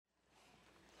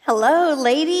Hello,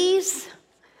 ladies.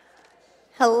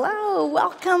 Hello,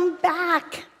 welcome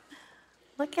back.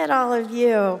 Look at all of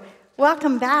you.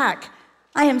 Welcome back.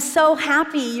 I am so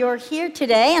happy you're here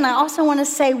today, and I also want to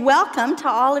say welcome to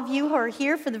all of you who are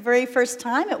here for the very first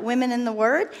time at Women in the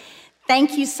Word.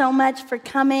 Thank you so much for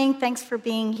coming. Thanks for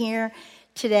being here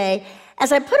today.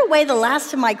 As I put away the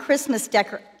last of my Christmas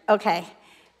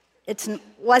it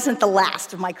wasn't the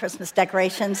last of my Christmas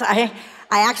decorations. I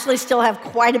actually still have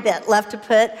quite a bit left to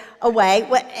put away.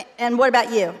 And what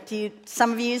about you?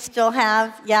 Some of you still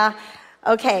have? Yeah?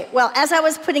 Okay. Well, as I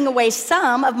was putting away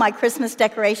some of my Christmas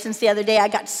decorations the other day, I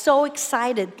got so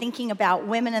excited thinking about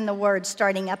Women in the Word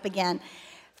starting up again,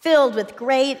 filled with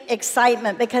great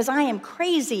excitement because I am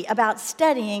crazy about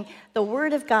studying the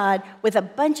Word of God with a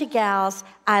bunch of gals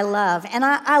I love. And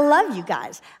I love you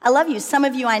guys. I love you. Some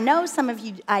of you I know, some of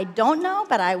you I don't know,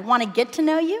 but I want to get to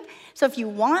know you. So if you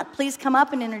want, please come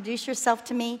up and introduce yourself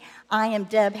to me. I am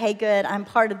Deb Haygood. I'm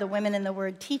part of the Women in the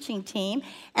Word teaching team.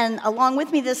 And along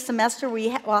with me this semester,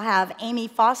 we will have Amy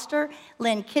Foster,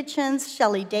 Lynn Kitchens,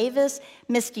 Shelley Davis,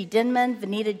 Misty Denman,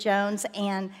 Vanita Jones,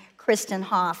 and Kristen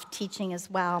Hoff teaching as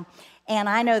well. And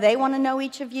I know they want to know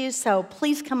each of you, so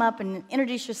please come up and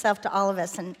introduce yourself to all of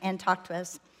us and talk to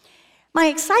us. My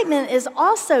excitement is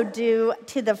also due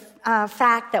to the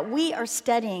fact that we are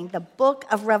studying the book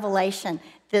of Revelation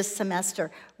this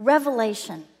semester.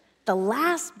 Revelation, the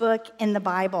last book in the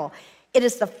Bible. It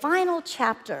is the final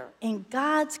chapter in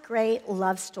God's great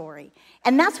love story.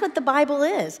 And that's what the Bible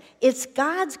is. It's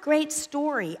God's great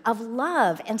story of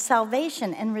love and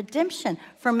salvation and redemption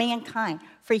for mankind,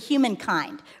 for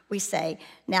humankind, we say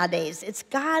nowadays. It's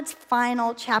God's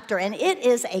final chapter, and it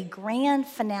is a grand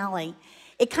finale.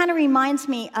 It kind of reminds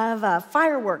me of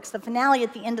fireworks, the finale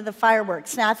at the end of the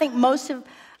fireworks. Now, I think most of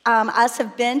us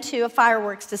have been to a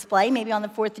fireworks display, maybe on the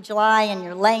 4th of July, and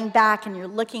you're laying back and you're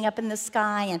looking up in the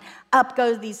sky, and up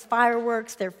go these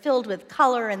fireworks. They're filled with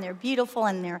color, and they're beautiful,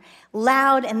 and they're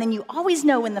loud, and then you always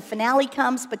know when the finale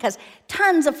comes because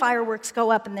tons of fireworks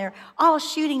go up, and they're all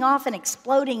shooting off and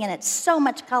exploding, and it's so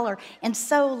much color and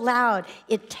so loud,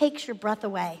 it takes your breath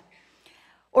away.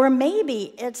 Or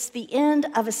maybe it's the end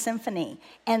of a symphony,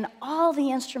 and all the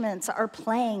instruments are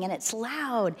playing, and it's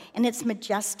loud, and it's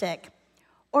majestic.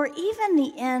 Or even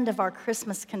the end of our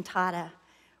Christmas cantata,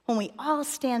 when we all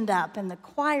stand up and the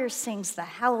choir sings the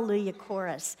Hallelujah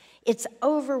chorus. It's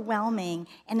overwhelming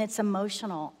and it's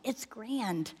emotional. It's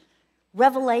grand.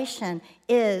 Revelation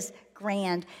is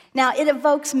grand. Now, it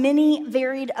evokes many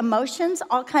varied emotions,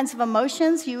 all kinds of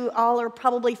emotions. You all are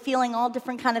probably feeling all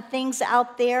different kind of things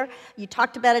out there. You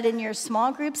talked about it in your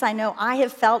small groups. I know I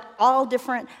have felt all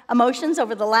different emotions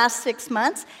over the last 6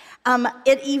 months.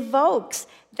 It evokes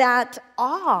that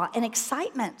awe and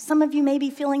excitement. Some of you may be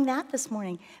feeling that this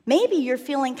morning. Maybe you're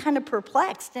feeling kind of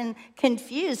perplexed and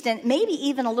confused and maybe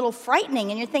even a little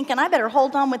frightening, and you're thinking, I better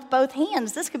hold on with both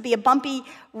hands. This could be a bumpy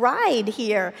ride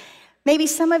here. Maybe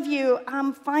some of you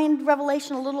find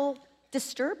Revelation a little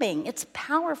disturbing. It's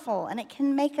powerful, and it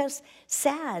can make us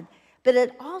sad. But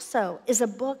it also is a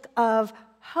book of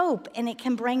hope, and it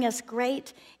can bring us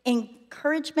great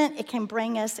encouragement. It can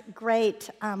bring us great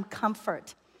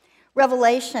comfort.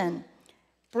 Revelation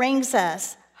brings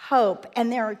us hope, and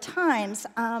there are times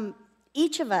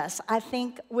each of us, I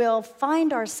think, will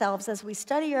find ourselves as we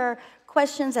study our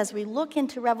questions, as we look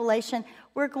into Revelation,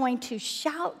 we're going to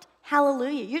shout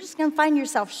hallelujah. You're just going to find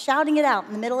yourself shouting it out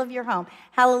in the middle of your home,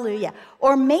 hallelujah.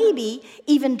 Or maybe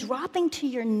even dropping to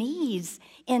your knees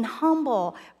in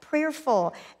humble,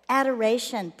 prayerful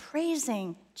adoration,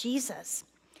 praising Jesus.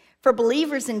 For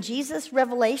believers in Jesus,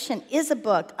 Revelation is a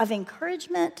book of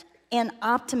encouragement and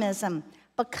optimism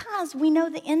because we know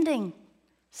the ending.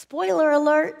 Spoiler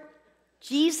alert,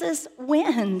 Jesus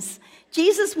wins.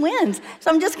 Jesus wins.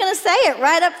 So I'm just going to say it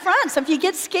right up front. So if you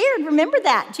get scared, remember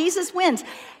that. Jesus wins.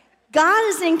 God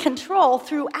is in control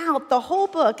throughout the whole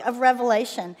book of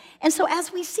Revelation. And so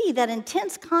as we see that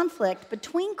intense conflict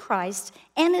between Christ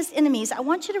and his enemies, I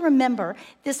want you to remember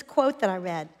this quote that I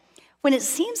read. When it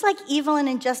seems like evil and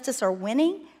injustice are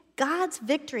winning, God's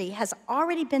victory has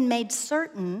already been made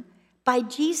certain by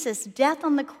Jesus' death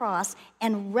on the cross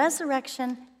and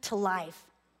resurrection to life.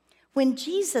 When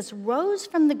Jesus rose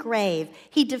from the grave,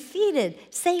 he defeated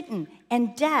Satan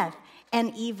and death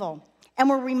and evil. And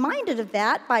we're reminded of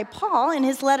that by Paul in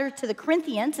his letter to the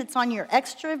Corinthians. It's on your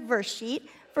extra verse sheet.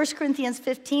 1 Corinthians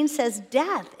 15 says,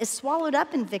 death is swallowed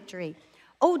up in victory.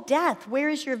 O death, where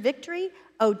is your victory?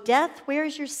 O death, where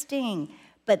is your sting?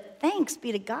 But thanks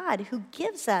be to God who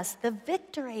gives us the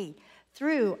victory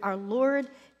through our Lord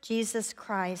Jesus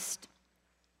Christ.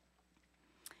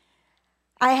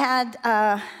 I had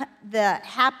the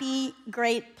happy,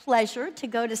 great pleasure to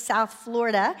go to South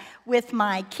Florida with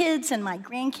my kids and my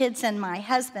grandkids and my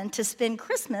husband to spend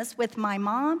Christmas with my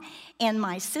mom and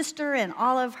my sister and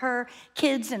all of her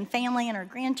kids and family and her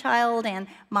grandchild and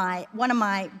one of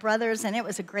my brothers, and it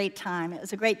was a great time. It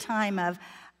was a great time of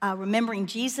remembering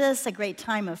Jesus, a great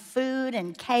time of food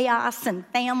and chaos and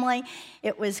family.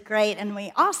 It was great. And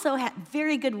we also had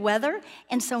very good weather.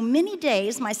 And so many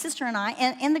days, my sister and I,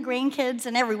 and the grandkids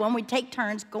and everyone, we'd take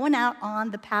turns going out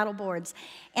on the paddle boards.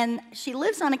 And she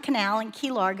lives on a canal in Key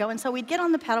Largo. And so we'd get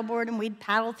on the paddleboard and we'd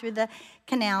paddle through the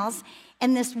canals.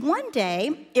 And this one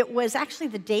day, it was actually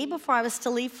the day before I was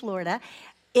to leave Florida.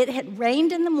 It had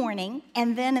rained in the morning,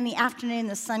 and then in the afternoon,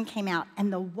 the sun came out,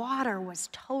 and the water was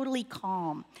totally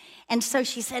calm. And so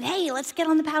she said, hey, let's get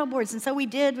on the paddle boards. And so we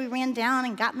did. We ran down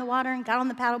and got in the water and got on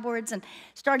the paddle boards and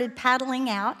started paddling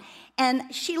out. And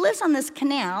she lives on this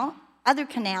canal, other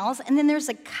canals, and then there's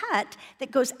a cut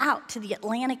that goes out to the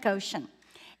Atlantic Ocean.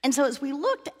 And so as we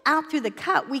looked out through the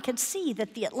cut, we could see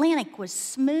that the Atlantic was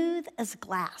smooth as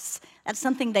glass. That's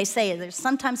something they say.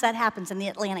 Sometimes that happens in the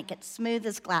Atlantic. It's smooth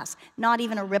as glass, not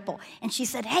even a ripple. And she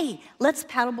said, hey, let's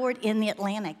paddleboard in the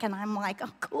Atlantic. And I'm like,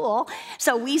 oh, cool.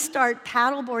 So we start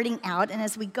paddleboarding out. And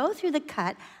as we go through the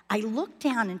cut, I look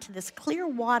down into this clear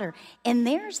water, and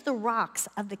there's the rocks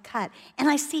of the cut. And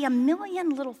I see a million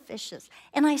little fishes.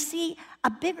 And I see a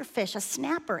bigger fish, a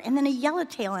snapper, and then a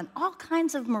yellowtail, and all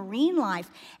kinds of marine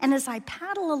life. And as I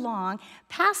paddle along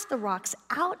past the rocks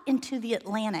out into the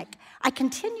Atlantic, I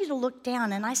continue to look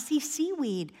down, and I see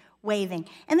seaweed waving.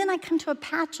 And then I come to a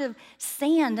patch of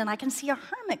sand, and I can see a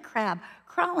hermit crab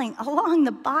crawling along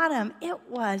the bottom. It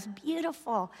was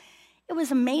beautiful. It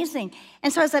was amazing.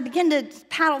 And so as I begin to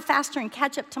paddle faster and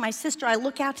catch up to my sister, I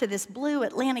look out to this blue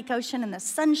Atlantic Ocean, and the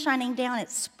sun's shining down.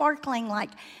 It's sparkling like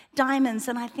diamonds,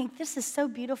 and I think, this is so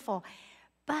beautiful.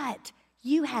 But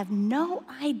you have no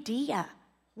idea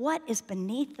what is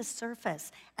beneath the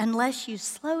surface unless you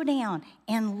slow down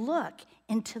and look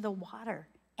into the water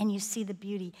and you see the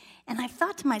beauty. And I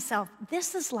thought to myself,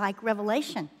 this is like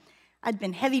Revelation. I'd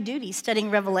been heavy duty studying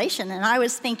Revelation, and I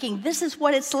was thinking, this is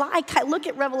what it's like. I look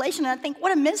at Revelation and I think,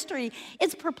 what a mystery.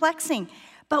 It's perplexing.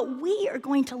 But we are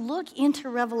going to look into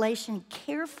Revelation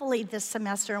carefully this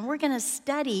semester, and we're going to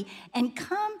study and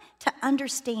come to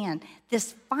understand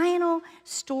this final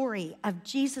story of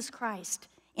Jesus Christ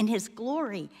in his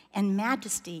glory and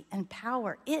majesty and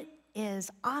power. It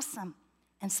is awesome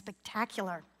and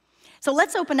spectacular. So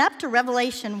let's open up to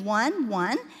Revelation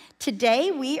 1:1.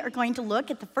 Today we are going to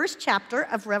look at the first chapter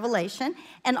of Revelation,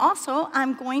 and also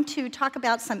I'm going to talk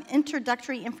about some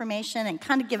introductory information and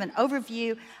kind of give an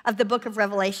overview of the book of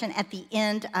Revelation at the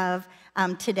end of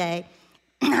today.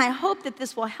 I hope that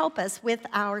this will help us with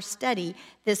our study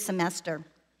this semester.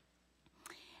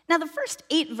 Now, the first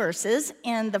 8 verses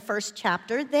in the first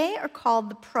chapter, they are called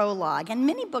the prologue. And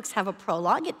many books have a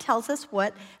prologue. It tells us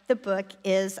what the book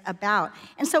is about.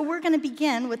 And so we're going to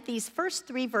begin with these first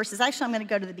 3 verses. Actually, I'm going to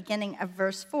go to the beginning of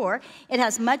verse 4. It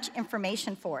has much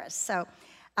information for us. So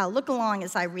look along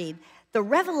as I read. The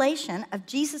revelation of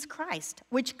Jesus Christ,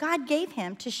 which God gave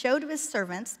him to show to his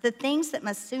servants the things that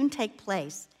must soon take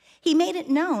place. He made it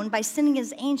known by sending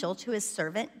his angel to his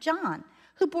servant John,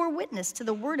 who bore witness to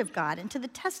the word of God and to the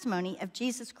testimony of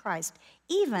Jesus Christ,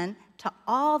 even to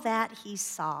all that he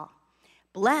saw.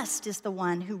 Blessed is the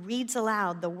one who reads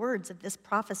aloud the words of this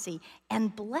prophecy,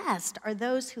 and blessed are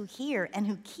those who hear and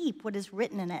who keep what is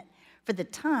written in it, for the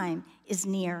time is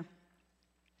near.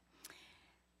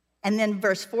 And then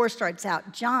verse 4 starts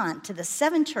out, John, to the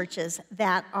 7 churches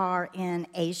that are in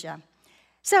Asia.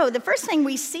 So the first thing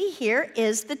we see here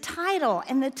is the title,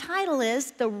 and the title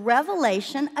is The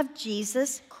Revelation of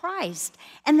Jesus Christ.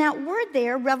 And that word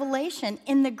there, revelation,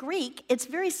 in the Greek, it's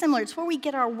very similar. It's where we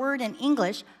get our word in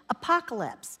English,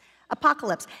 apocalypse.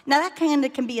 Apocalypse. Now that kind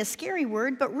of can be a scary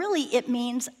word, but really it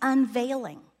means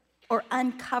unveiling or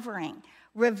uncovering,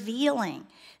 revealing.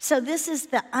 So this is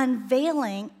the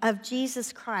unveiling of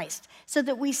Jesus Christ so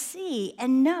that we see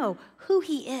and know who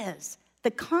he is. The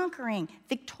conquering,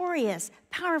 victorious,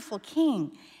 powerful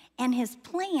king, and his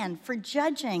plan for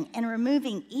judging and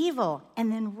removing evil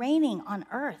and then reigning on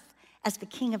earth as the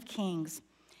King of Kings.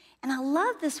 And I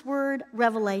love this word,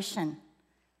 revelation.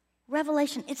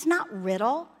 Revelation, it's not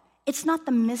riddle. It's not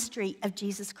the mystery of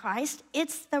Jesus Christ.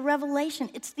 It's the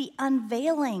revelation. It's the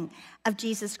unveiling of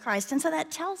Jesus Christ. And so that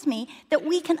tells me that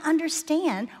we can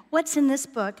understand what's in this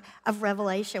book of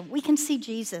Revelation. We can see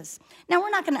Jesus. Now, we're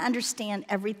not going to understand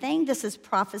everything. This is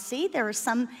prophecy. There are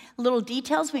some little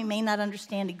details we may not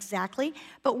understand exactly,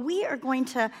 but we are going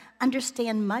to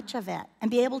understand much of it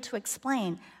and be able to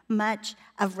explain much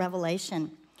of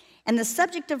Revelation. And the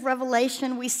subject of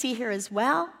Revelation we see here as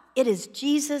well, it is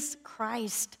Jesus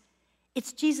Christ.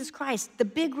 It's Jesus Christ. The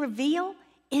big reveal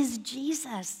is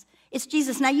Jesus. It's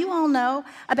Jesus. Now, you all know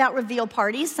about reveal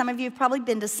parties. Some of you have probably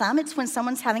been to some. It's when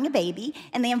someone's having a baby,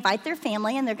 and they invite their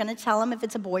family, and they're going to tell them if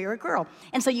it's a boy or a girl.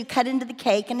 And so you cut into the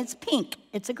cake, and it's pink.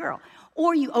 It's a girl.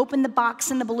 Or you open the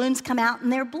box, and the balloons come out,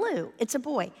 and they're blue. It's a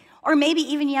boy. Or maybe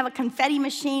even you have a confetti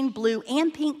machine, blue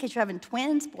and pink, because you're having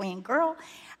twins, boy and girl.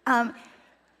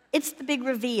 It's the big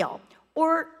reveal.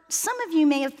 Or some of you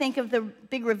may have think of the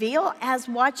big reveal as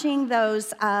watching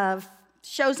those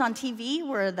shows on TV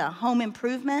where the home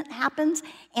improvement happens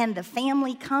and the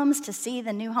family comes to see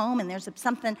the new home and there's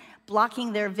something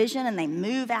blocking their vision and they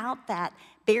move out that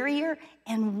barrier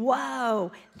and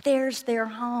whoa, there's their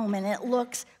home and it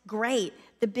looks great,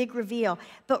 the big reveal.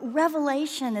 But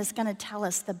Revelation is going to tell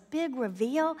us the big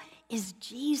reveal is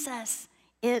Jesus.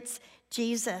 It's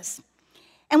Jesus.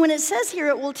 And when it says here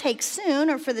it will take soon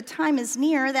or for the time is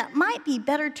near, that might be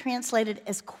better translated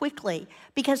as quickly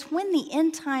because when the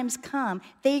end times come,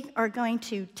 they are going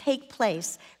to take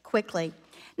place quickly.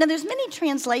 Now, there's many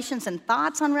translations and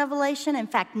thoughts on Revelation. In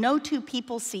fact, no two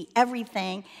people see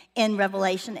everything in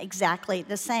Revelation exactly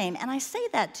the same. And I say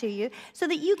that to you so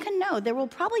that you can know there will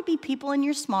probably be people in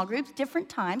your small groups, different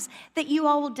times, that you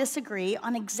all will disagree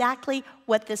on exactly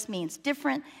what this means.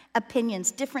 Different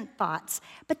opinions, different thoughts.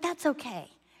 But that's okay.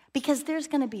 Because there's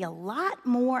going to be a lot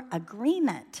more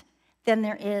agreement than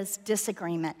there is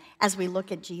disagreement as we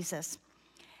look at Jesus.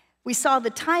 We saw the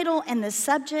title and the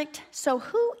subject. So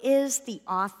who is the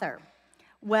author?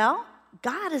 Well,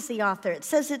 God is the author. It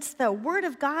says it's the word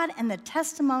of God and the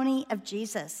testimony of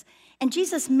Jesus. And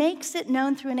Jesus makes it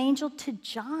known through an angel to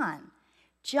John.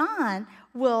 John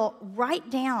will write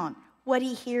down what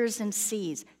he hears and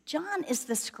sees. John is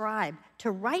the scribe to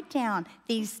write down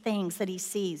these things that he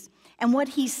sees. And what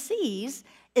he sees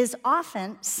is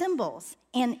often symbols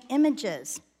and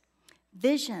images,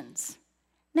 visions.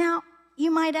 Now, you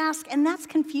might ask, and that's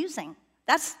confusing.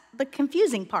 That's the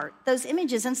confusing part, those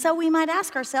images. And so we might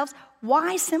ask ourselves,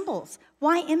 why symbols?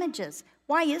 Why images?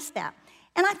 Why is that?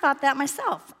 And I thought that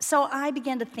myself. So I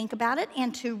began to think about it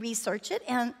and to research it.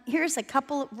 And here's a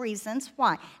couple of reasons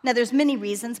why. Now, there's many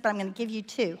reasons, but I'm going to give you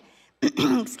two.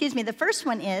 Excuse me. The first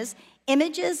one is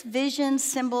images, visions,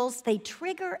 symbols, they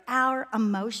trigger our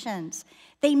emotions.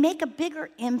 They make a bigger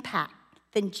impact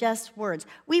than just words.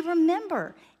 We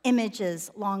remember images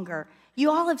longer.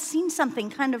 You all have seen something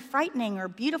kind of frightening or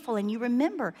beautiful, and you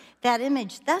remember that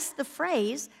image. Thus, the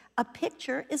phrase, a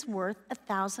picture is worth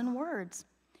 1,000 words.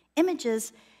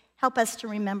 Images help us to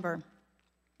remember.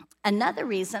 Another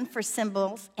reason for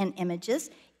symbols and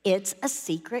images, it's a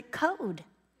secret code.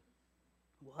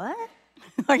 What?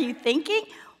 Are you thinking?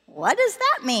 What does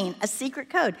that mean, a secret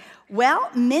code? Well,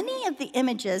 many of the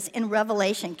images in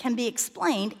Revelation can be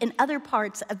explained in other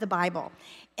parts of the Bible.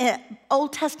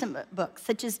 Old Testament books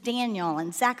such as Daniel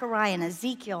and Zechariah and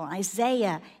Ezekiel,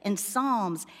 Isaiah and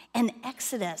Psalms and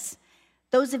Exodus.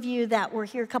 Those of you that were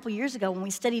here a couple years ago when we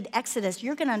studied Exodus,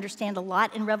 you're going to understand a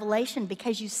lot in Revelation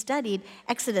because you studied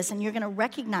Exodus and you're going to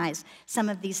recognize some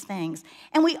of these things.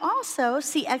 And we also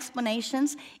see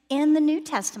explanations in the New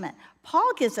Testament.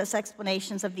 Paul gives us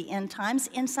explanations of the end times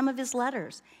in some of his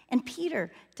letters. And Peter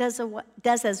does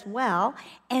as well.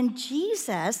 And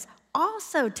Jesus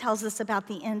also tells us about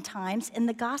the end times in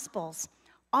the Gospels,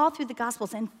 all through the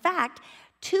Gospels. In fact,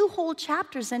 2 whole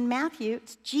chapters in Matthew,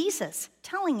 it's Jesus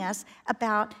telling us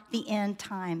about the end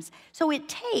times. So it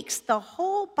takes the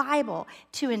whole Bible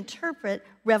to interpret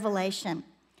Revelation.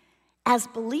 As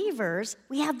believers,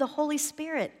 we have the Holy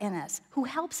Spirit in us who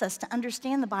helps us to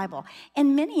understand the Bible.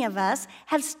 And many of us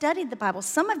have studied the Bible.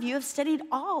 Some of you have studied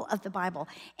all of the Bible.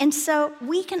 And so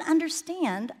we can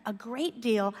understand a great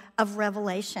deal of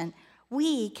Revelation.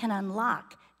 We can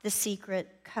unlock the secret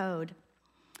code.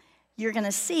 You're going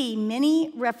to see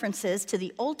many references to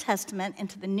the Old Testament and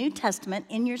to the New Testament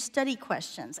in your study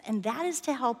questions, and that is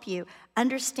to help you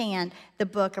understand the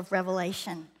book of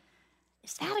Revelation.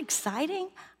 Is that exciting?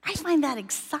 I find that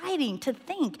exciting to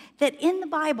think that in the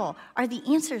Bible are the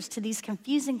answers to these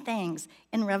confusing things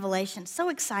in Revelation. So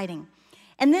exciting.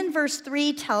 And then verse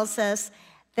 3 tells us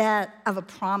that of a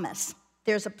promise.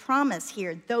 There's a promise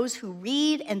here. Those who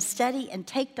read and study and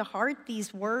take to heart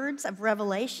these words of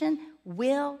Revelation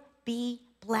will be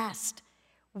blessed.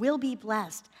 Will be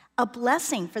blessed. A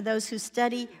blessing for those who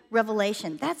study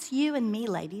Revelation. That's you and me,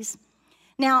 ladies.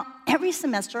 Now, every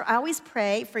semester, I always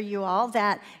pray for you all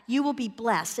that you will be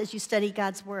blessed as you study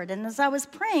God's Word. And as I was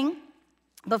praying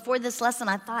before this lesson,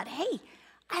 I thought, hey,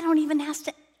 I don't even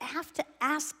have to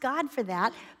ask God for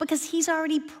that because He's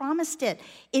already promised it.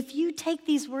 If you take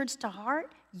these words to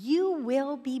heart, You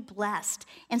will be blessed.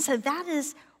 And so that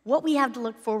is what we have to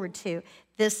look forward to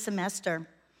this semester.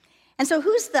 And so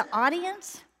who's the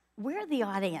audience? We're the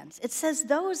audience. It says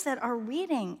those that are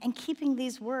reading and keeping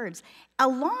these words,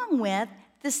 along with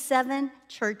the 7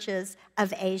 churches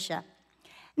of Asia.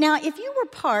 Now, if you were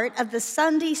part of the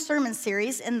Sunday sermon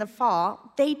series in the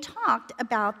fall, they talked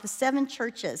about the 7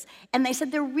 churches, and they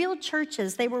said they're real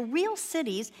churches. They were real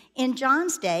cities in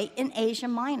John's day in Asia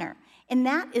Minor, and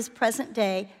that is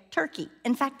present-day Turkey.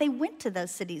 In fact, they went to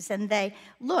those cities, and they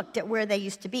looked at where they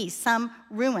used to be, some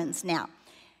ruins now.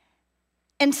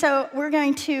 And so we're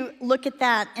going to look at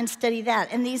that and study that.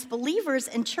 And these believers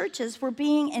and churches were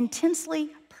being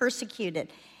intensely persecuted.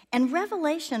 And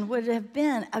Revelation would have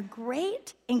been a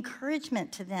great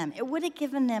encouragement to them. It would have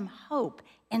given them hope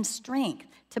and strength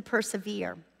to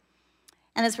persevere.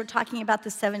 And as we're talking about the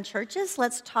 7 churches,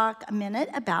 let's talk a minute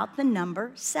about the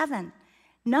number 7.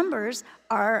 Numbers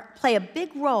play a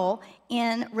big role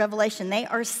in Revelation. They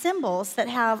are symbols that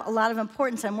have a lot of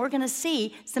importance, and we're going to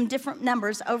see some different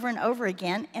numbers over and over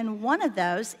again, and one of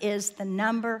those is the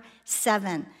number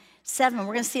 7. 7, we're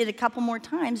going to see it a couple more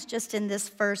times just in this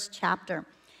first chapter.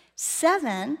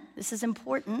 7, this is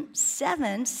important,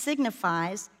 7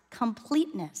 signifies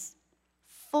completeness,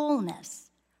 fullness,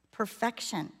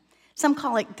 perfection. Some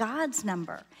call it God's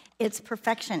number. It's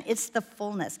perfection. It's the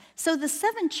fullness. So the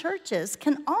 7 churches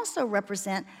can also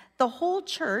represent the whole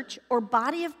church or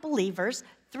body of believers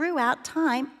throughout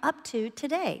time up to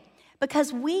today,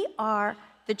 because we are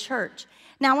the church.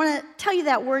 Now, I want to tell you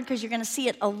that word because you're going to see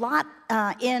it a lot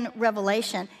in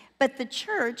Revelation, but the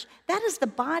church, that is the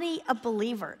body of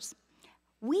believers.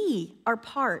 We are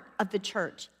part of the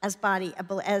church as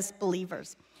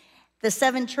believers. The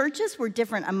 7 churches were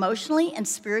different emotionally and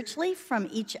spiritually from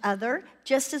each other,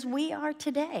 just as we are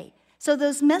today. So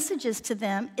those messages to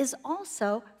them is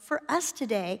also for us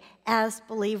today as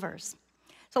believers.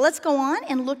 So let's go on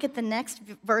and look at the next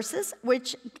verses,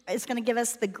 which is going to give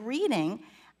us the greeting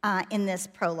in this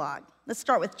prologue. Let's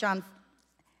start with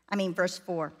verse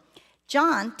 4.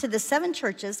 John, to the 7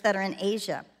 churches that are in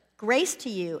Asia, grace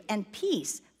to you and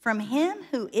peace from him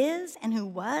who is and who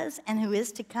was and who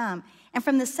is to come, and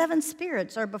from the 7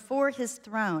 spirits are before his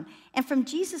throne, and from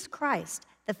Jesus Christ,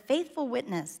 the faithful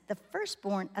witness, the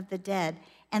firstborn of the dead,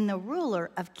 and the ruler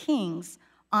of kings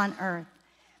on earth.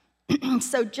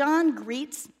 So John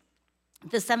greets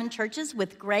the 7 churches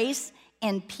with grace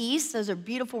and peace. Those are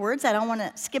beautiful words. I don't want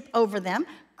to skip over them.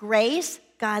 Grace,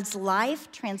 God's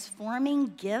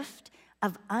life-transforming gift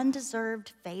of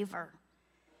undeserved favor.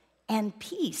 And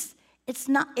peace. It's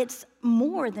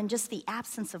more than just the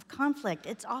absence of conflict.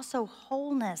 It's also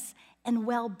wholeness and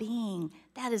well-being.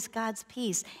 That is God's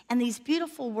peace. And these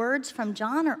beautiful words from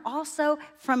John are also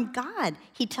from God,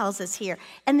 he tells us here.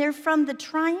 And they're from the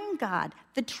triune God,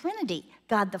 the Trinity,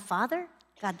 God the Father,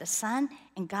 God the Son,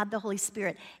 and God the Holy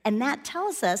Spirit. And that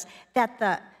tells us that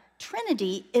the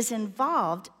Trinity is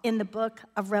involved in the book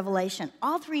of Revelation,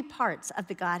 all 3 parts of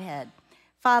the Godhead.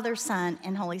 Father, Son,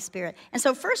 and Holy Spirit. And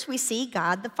so first we see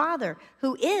God the Father,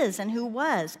 who is and who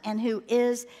was and who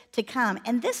is to come.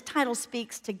 And this title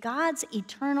speaks to God's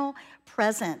eternal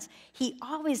presence. He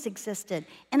always existed.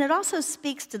 And it also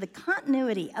speaks to the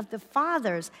continuity of the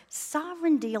Father's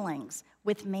sovereign dealings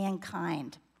with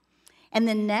mankind. And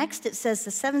then next it says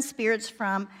the 7 spirits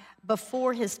from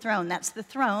before his throne. That's the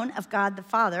throne of God the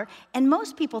Father. And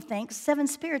most people think 7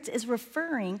 spirits is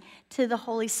referring to the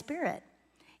Holy Spirit.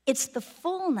 It's the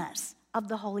fullness of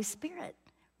the Holy Spirit.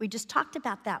 We just talked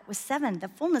about that with 7, the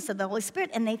fullness of the Holy Spirit,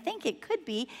 and they think it could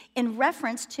be in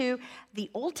reference to the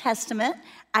Old Testament,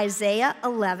 Isaiah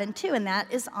 11:2, and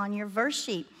that is on your verse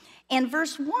sheet. And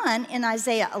verse 1 in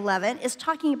Isaiah 11 is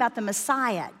talking about the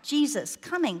Messiah, Jesus,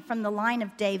 coming from the line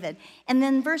of David. And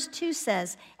then verse 2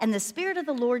 says, and the Spirit of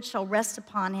the Lord shall rest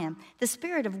upon him, the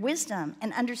Spirit of wisdom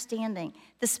and understanding,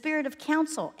 the Spirit of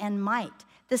counsel and might,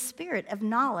 the Spirit of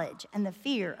knowledge and the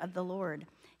fear of the Lord.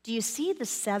 Do you see the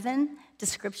 7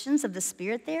 descriptions of the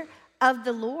Spirit there? Of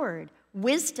the Lord,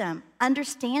 wisdom,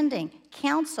 understanding,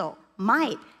 counsel,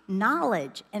 might,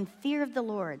 knowledge, and fear of the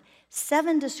Lord.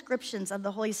 7 descriptions of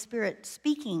the Holy Spirit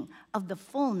speaking of the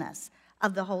fullness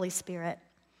of the Holy Spirit.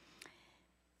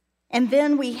 And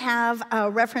then we have a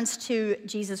reference to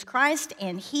Jesus Christ,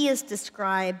 and he is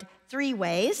described 3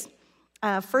 ways.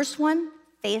 First one,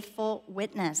 faithful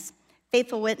witness.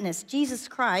 Faithful witness. Jesus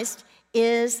Christ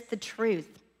is the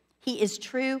truth. He is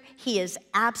true. He is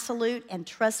absolute and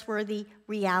trustworthy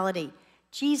reality.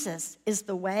 Jesus is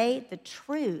the way, the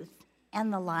truth,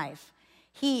 and the life.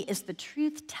 He is the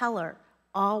truth teller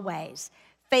always.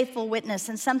 faithful witness.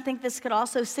 And some think this could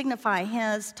also signify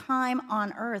his time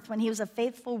on earth when he was a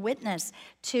faithful witness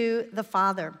to the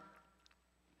Father.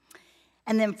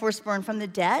 And then firstborn from the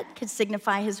dead could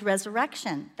signify his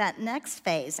resurrection, that next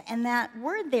phase. And that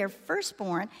word there,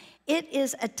 firstborn, it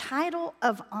is a title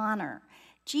of honor.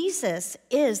 Jesus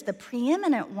is the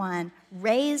preeminent one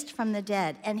raised from the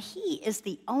dead, and he is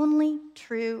the only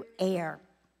true heir.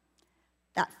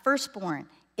 That firstborn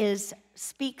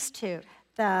speaks to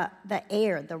the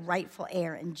heir, the rightful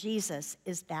heir, and Jesus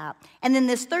is that. And then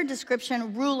this third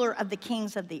description, ruler of the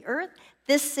kings of the earth,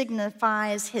 this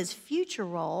signifies his future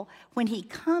role when he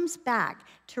comes back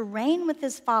to reign with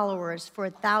his followers for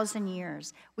 1,000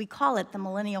 years. We call it the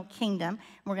millennial kingdom.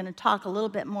 We're going to talk a little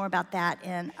bit more about that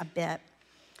in a bit.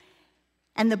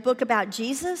 And the book about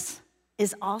Jesus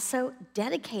is also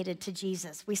dedicated to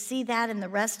Jesus. We see that in the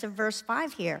rest of verse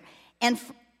 5 here. And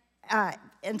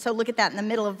so look at that in the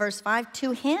middle of verse 5.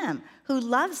 To him who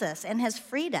loves us and has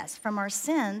freed us from our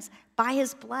sins by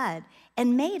his blood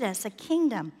and made us a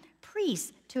kingdom,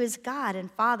 priests to his God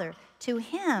and Father. To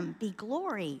him be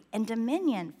glory and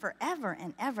dominion forever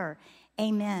and ever.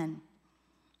 Amen.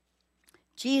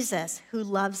 Jesus who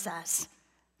loves us.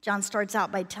 John starts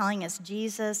out by telling us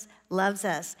Jesus loves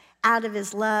us. Out of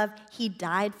his love, he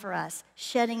died for us,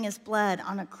 shedding his blood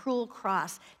on a cruel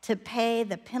cross to pay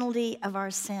the penalty of our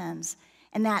sins.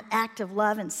 And that act of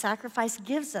love and sacrifice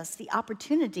gives us the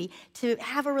opportunity to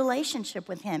have a relationship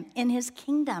with him in his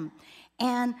kingdom.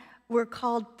 And we're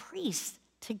called priests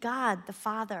to God the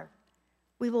Father.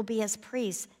 We will be as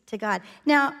priests to God.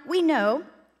 Now, we know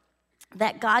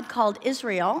that God called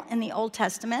Israel in the Old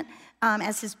Testament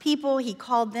as his people. He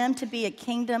called them to be a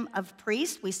kingdom of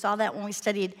priests. We saw that when we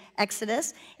studied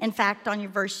Exodus. In fact, on your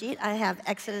verse sheet, I have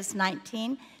Exodus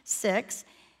 19:6.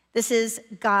 This is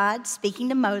God speaking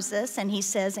to Moses, and he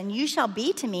says, "And you shall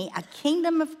be to me a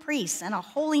kingdom of priests and a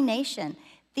holy nation.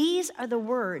 These are the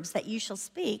words that you shall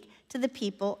speak to the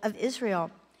people of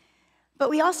Israel." But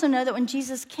we also know that when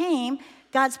Jesus came,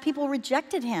 God's people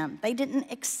rejected him. They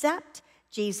didn't accept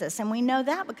Jesus. And we know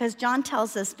that because John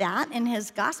tells us that in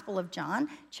his Gospel of John,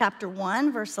 chapter 1,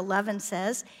 verse 11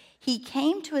 says, he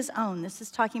came to his own, this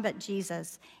is talking about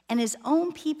Jesus, and his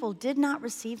own people did not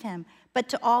receive him. But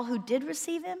to all who did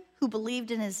receive him, who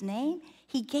believed in his name,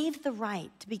 he gave the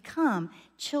right to become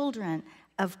children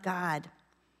of God.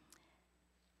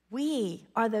 We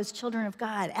are those children of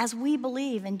God. As we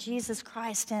believe in Jesus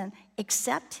Christ and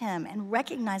accept him and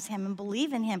recognize him and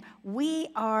believe in him, we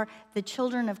are the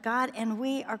children of God, and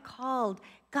we are called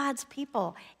God's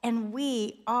people, and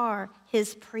we are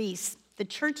his priests. The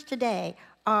church today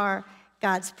are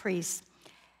God's priests.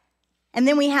 And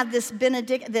then we have this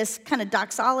this kind of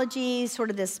doxology, sort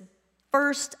of this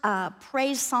first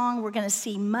praise song. We're going to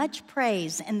see much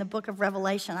praise in the book of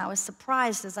Revelation. I was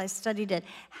surprised as I studied it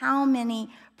how many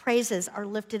praises are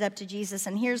lifted up to Jesus.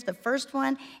 And here's the first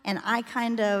one, and I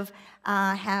kind of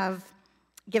have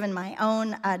given my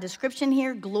own description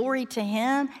here. Glory to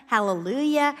him,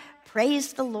 hallelujah,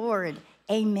 praise the Lord,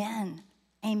 amen,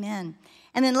 amen.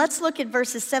 And then let's look at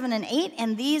verses 7 and 8,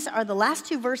 and these are the last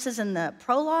two verses in the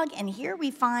prologue, and here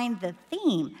we find the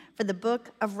theme for the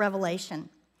book of Revelation.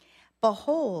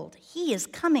 Behold, he is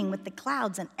coming with the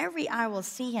clouds, and every eye will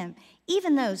see him,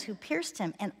 even those who pierced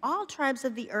him, and all tribes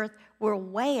of the earth will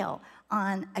wail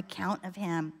on account of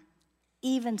him.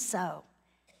 Even so,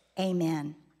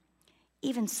 amen.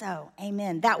 Even so,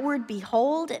 amen. That word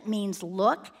behold, it means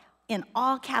look, in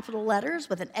all capital letters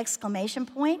with an exclamation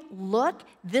point. Look,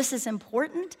 this is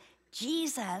important.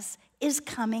 Jesus is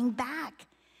coming back.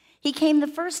 He came the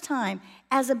first time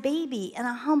as a baby in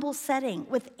a humble setting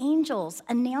with angels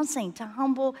announcing to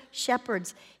humble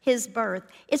shepherds his birth.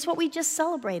 It's what we just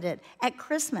celebrated at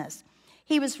Christmas.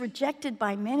 He was rejected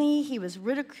by many. He was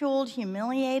ridiculed,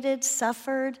 humiliated,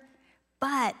 suffered.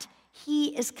 But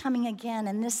he is coming again.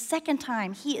 And this second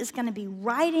time, he is going to be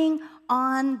riding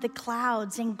on the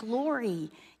clouds in glory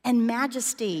and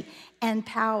majesty and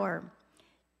power.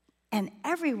 And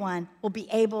everyone will be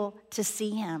able to see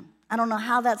him. I don't know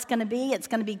how that's going to be. It's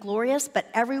going to be glorious, but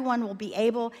everyone will be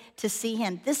able to see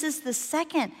him. This is the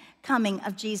second coming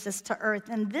of Jesus to earth,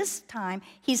 and this time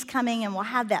he's coming and will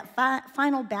have that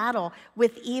final battle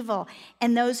with evil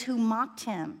and those who mocked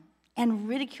him and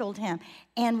ridiculed him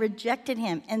and rejected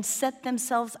him and set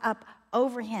themselves up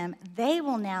over him. They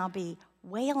will now be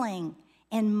wailing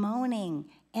and moaning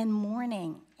and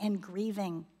mourning and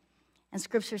grieving. And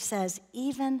Scripture says,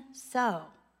 even so,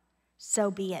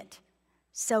 so be it.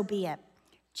 So be it.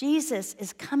 Jesus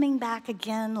is coming back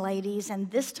again, ladies,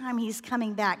 and this time he's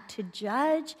coming back to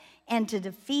judge and to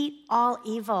defeat all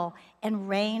evil and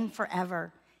reign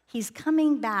forever. He's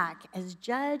coming back as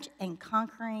judge and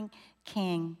conquering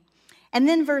king. And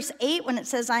then verse 8, when it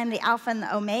says, I am the Alpha and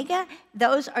the Omega,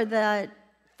 those are the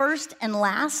first and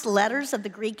last letters of the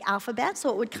Greek alphabet. So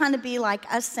it would kind of be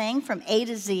like us saying from A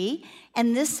to Z.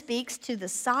 And this speaks to the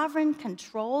sovereign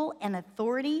control and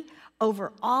authority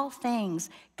over all things,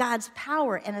 God's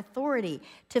power and authority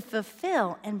to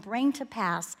fulfill and bring to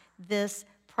pass this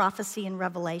prophecy and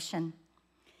revelation.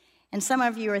 And some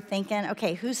of you are thinking,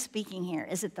 okay, who's speaking here?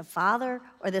 Is it the Father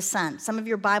or the Son? Some of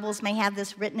your Bibles may have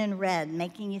this written in red,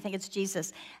 making you think it's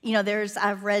Jesus. You know,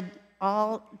 I've read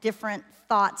all different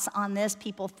thoughts on this.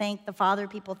 People think the Father,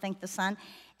 people think the Son.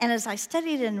 And as I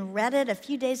studied and read it a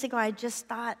few days ago, I just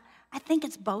thought, I think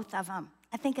it's both of them.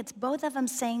 I think it's both of them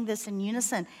saying this in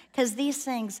unison, because these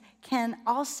things can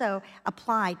also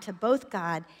apply to both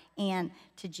God and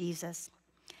to Jesus.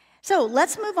 So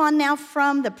let's move on now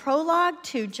from the prologue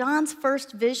to John's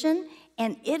first vision,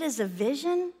 and it is a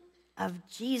vision of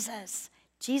Jesus.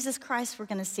 Jesus Christ we're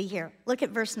going to see here. Look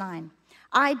at verse 9.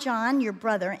 I, John, your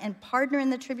brother and partner in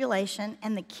the tribulation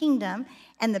and the kingdom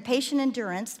and the patient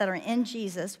endurance that are in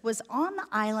Jesus, was on the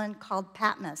island called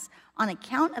Patmos on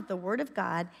account of the word of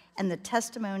God and the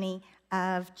testimony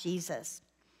of Jesus.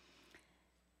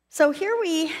 So here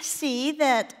we see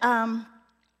that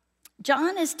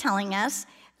John is telling us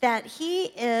that he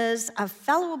is a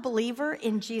fellow believer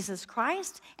in Jesus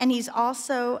Christ, and he's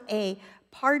also a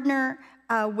partner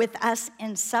with us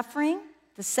in suffering.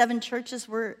 The 7 churches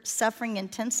were suffering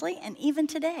intensely, and even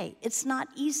today, it's not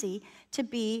easy to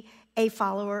be a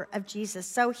follower of Jesus.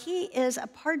 So he is a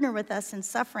partner with us in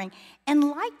suffering. And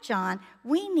like John,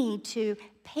 we need to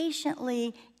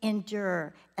patiently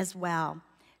endure as well.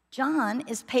 John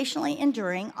is patiently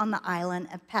enduring on the island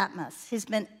of Patmos. He's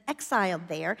been exiled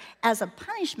there as a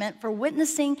punishment for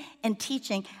witnessing and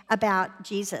teaching about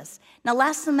Jesus. Now,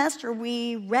 last semester,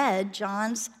 we read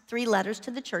John's 3 letters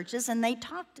to the churches, and they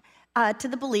talked to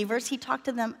the believers. He talked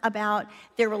to them about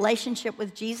their relationship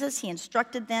with Jesus. He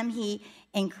instructed them. He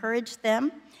encouraged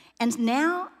them. And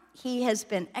now he has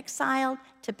been exiled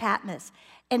to Patmos.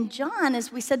 And John,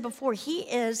 as we said before, he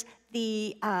is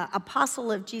the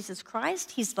apostle of Jesus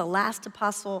Christ. He's the last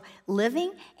apostle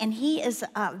living, and he is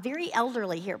very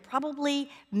elderly here, probably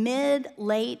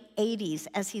mid-late 80s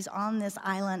as he's on this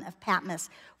island of Patmos,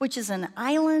 which is an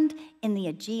island in the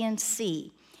Aegean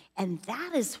Sea. And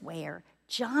that is where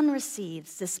John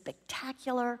receives this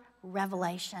spectacular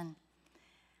revelation.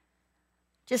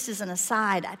 Just as an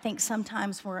aside, I think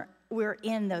sometimes we're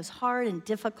in those hard and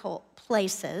difficult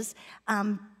places,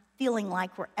 feeling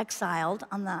like we're exiled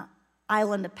on the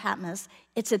island of Patmos.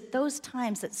 It's at those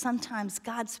times that sometimes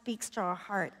God speaks to our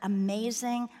heart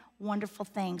amazing, wonderful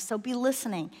things. So be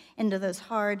listening into those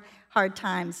hard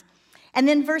times. And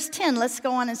then verse 10, let's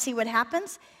go on and see what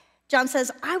happens. John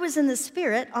says, I was in the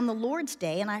Spirit on the Lord's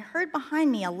day, and I heard behind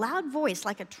me a loud voice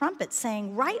like a trumpet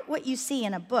saying, write what you see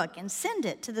in a book and send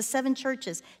it to the 7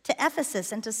 churches, to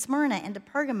Ephesus and to Smyrna and to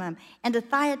Pergamum and to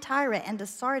Thyatira and to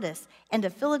Sardis and to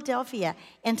Philadelphia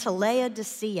and to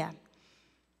Laodicea.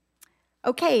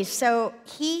 Okay, so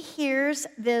he hears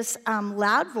this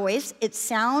loud voice. It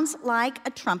sounds like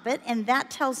a trumpet, and that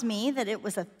tells me that it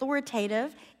was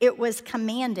authoritative, it was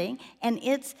commanding, and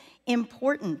it's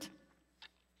important.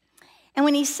 And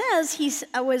when he says he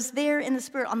was there in the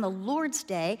Spirit on the Lord's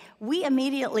Day, we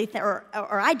immediately, or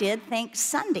I did, think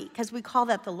Sunday, because we call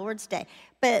that the Lord's Day.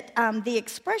 But the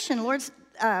expression Lord's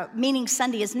meaning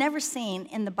Sunday is never seen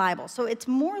in the Bible. So it's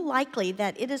more likely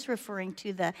that it is referring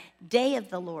to the day of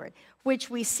the Lord, which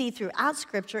we see throughout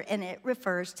Scripture, and it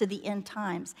refers to the end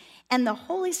times. And the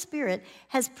Holy Spirit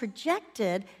has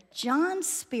projected John's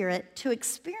spirit to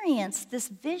experience this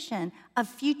vision of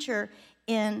future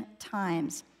end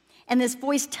times. And this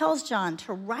voice tells John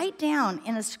to write down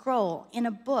in a scroll, in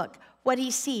a book, what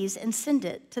he sees and send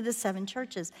it to the 7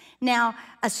 churches. Now,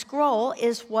 a scroll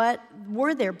is what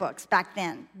were their books back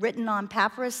then, written on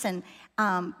papyrus and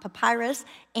papyrus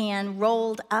and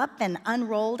rolled up and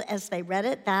unrolled as they read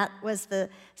it. That was the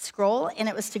scroll, and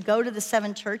it was to go to the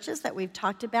 7 churches that we've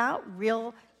talked about,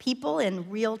 real people in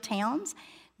real towns.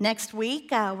 Next week,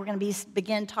 we're going to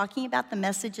begin talking about the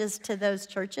messages to those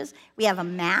churches. We have a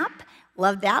map.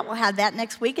 Love that. We'll have that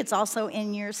next week. It's also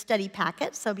in your study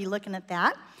packet, so be looking at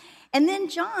that. And then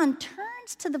John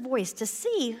turns to the voice to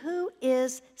see who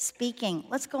is speaking.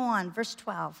 Let's go on, verse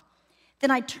 12.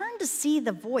 Then I turned to see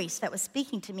the voice that was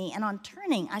speaking to me, and on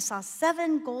turning, I saw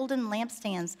 7 golden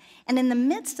lampstands, and in the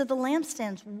midst of the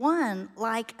lampstands, one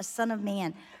like a son of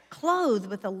man, clothed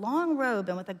with a long robe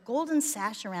and with a golden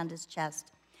sash around his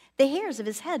chest. The hairs of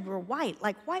his head were white,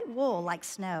 like white wool, like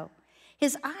snow.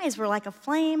 His eyes were like a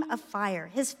flame of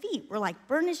fire. His feet were like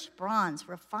burnished bronze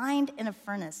refined in a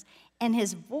furnace. And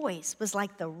his voice was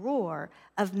like the roar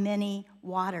of many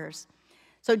waters.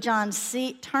 So John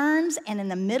turns, and in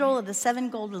the middle of the 7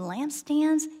 golden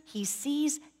lampstands, he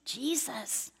sees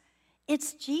Jesus.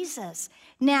 It's Jesus.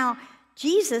 Now,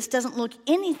 Jesus doesn't look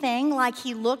anything like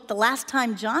he looked the last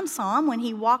time John saw him when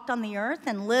he walked on the earth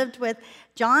and lived with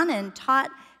John and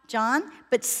taught John.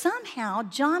 But somehow,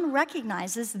 John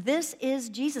recognizes this is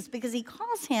Jesus because he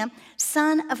calls him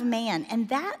Son of Man. And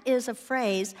that is a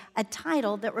phrase, a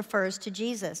title that refers to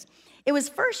Jesus. It was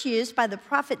first used by the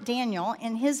prophet Daniel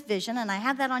in his vision, and I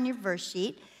have that on your verse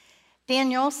sheet.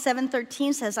 Daniel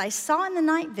 7:13 says, I saw in the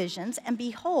night visions, and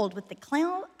behold, with the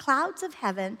clouds of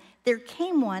heaven, there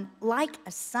came one like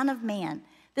a son of man.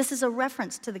 This is a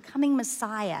reference to the coming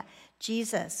Messiah,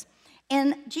 Jesus.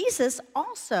 And Jesus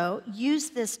also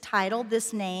used this title,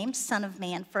 this name, Son of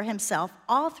Man, for himself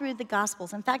all through the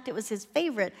Gospels. In fact, it was his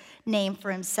favorite name for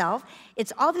himself.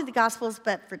 It's all through the Gospels,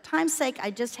 but for time's sake,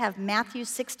 I just have Matthew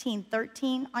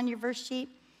 16:13 on your verse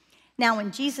sheet. Now,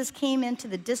 when Jesus came into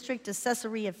the district of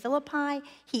Caesarea Philippi,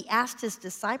 he asked his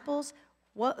disciples,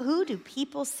 who do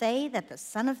people say that the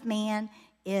Son of Man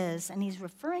is? And he's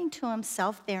referring to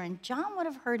himself there. And John would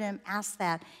have heard him ask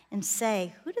that and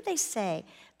say, who do they say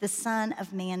the Son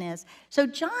of Man is? So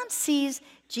John sees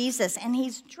Jesus, and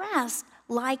he's dressed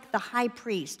like the high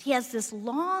priest. He has this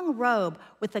long robe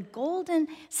with a golden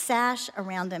sash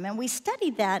around him. And we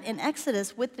studied that in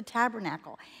Exodus with the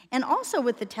tabernacle. And also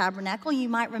with the tabernacle, you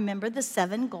might remember the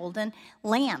 7 golden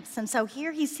lamps. And so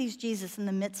here he sees Jesus in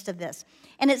the midst of this.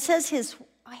 And it says his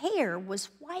hair was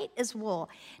white as wool.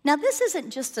 Now, this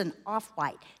isn't just an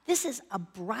off-white. This is a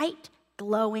bright,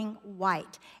 glowing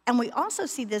white. And we also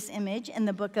see this image in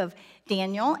the book of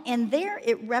Daniel. And there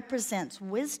it represents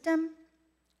wisdom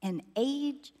and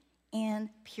age and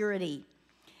purity.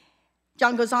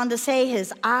 John goes on to say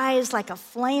his eyes like a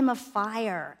flame of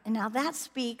fire. And now that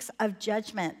speaks of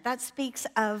judgment. That speaks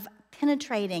of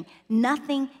penetrating,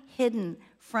 nothing hidden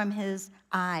from his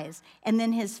eyes. And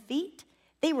then his feet,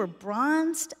 they were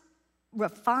bronzed,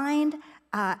 refined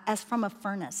as from a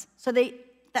furnace. So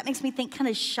that makes me think kind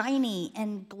of shiny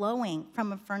and glowing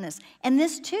from a furnace. And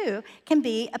this, too, can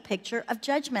be a picture of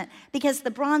judgment because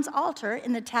the bronze altar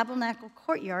in the tabernacle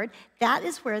courtyard, that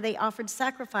is where they offered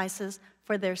sacrifices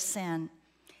for their sin.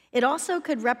 It also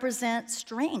could represent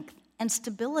strength and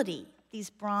stability, these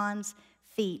bronze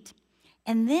feet.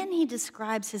 And then he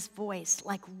describes his voice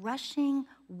like rushing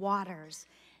waters.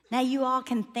 Now, you all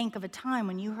can think of a time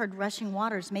when you heard rushing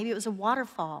waters. Maybe it was a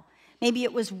waterfall. Maybe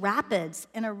it was rapids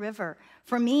in a river.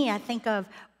 For me, I think of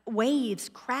waves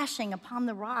crashing upon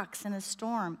the rocks in a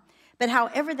storm. But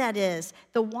however that is,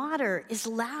 the water is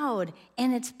loud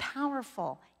and it's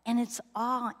powerful and it's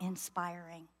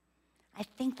awe-inspiring. I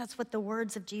think that's what the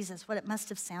words of Jesus, what it must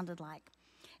have sounded like.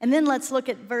 And then let's look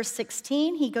at verse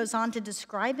 16. He goes on to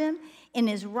describe him. In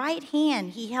his right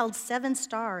hand he held 7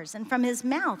 stars, and from his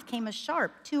mouth came a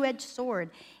sharp, 2-edged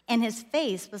sword, and his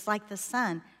face was like the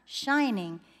sun,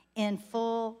 shining in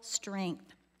full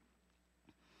strength.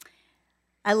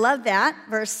 I love that,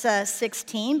 verse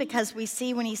 16, because we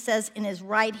see when he says in his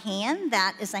right hand,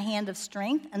 that is a hand of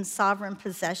strength and sovereign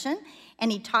possession.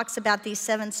 And he talks about these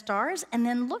 7 stars. And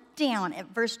then look down at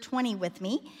verse 20 with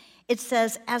me. It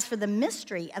says, as for the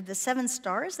mystery of the 7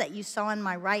 stars that you saw in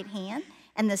my right hand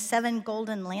and the 7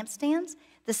 golden lampstands,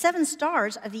 the 7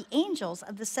 stars are the angels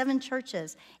of the 7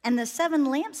 churches, and the 7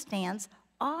 lampstands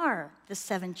are the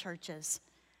 7 churches.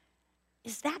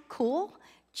 Is that cool?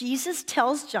 Jesus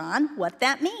tells John what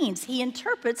that means. He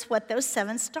interprets what those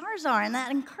 7 stars are, and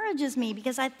that encourages me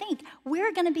because I think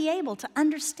we're going to be able to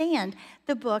understand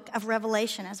the book of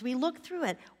Revelation. As we look through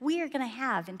it, we are going to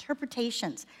have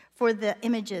interpretations for the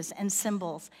images and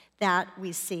symbols that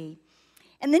we see.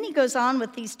 And then he goes on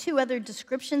with these 2 other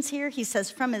descriptions here. He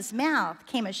says, from his mouth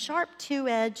came a sharp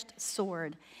 2-edged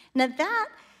sword. Now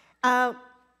that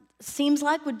seems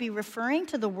like would be referring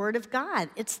to the Word of God.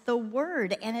 It's the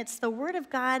Word, and it's the Word of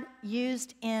God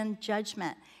used in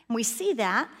judgment. And we see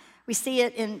that. We see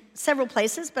it in several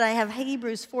places, but I have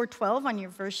Hebrews 4:12 on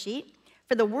your verse sheet.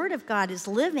 For the Word of God is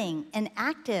living and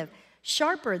active,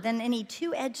 sharper than any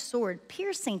 2-edged sword,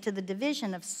 piercing to the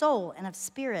division of soul and of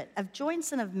spirit, of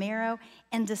joints and of marrow,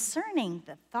 and discerning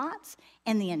the thoughts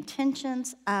and the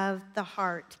intentions of the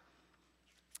heart.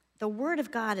 The Word of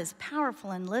God is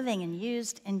powerful and living and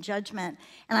used in judgment.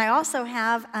 And I also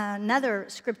have another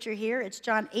scripture here. It's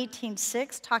John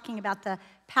 18:6, talking about the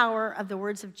power of the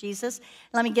words of Jesus.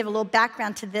 Let me give a little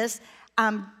background to this.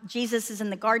 Jesus is in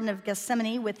the Garden of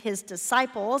Gethsemane with his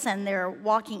disciples, and they're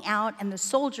walking out, and the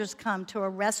soldiers come to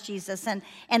arrest Jesus, and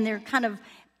they're kind of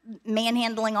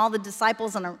manhandling all the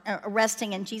disciples and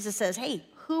arresting, and Jesus says, hey,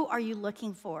 who are you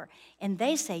looking for? And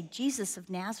they say, Jesus of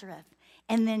Nazareth.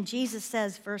 And then Jesus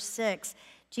says, verse 6,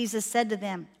 Jesus said to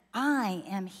them, I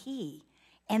am he.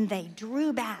 And they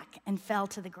drew back and fell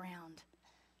to the ground.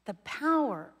 The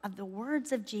power of the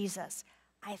words of Jesus,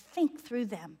 I think threw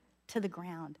them to the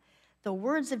ground. The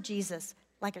words of Jesus,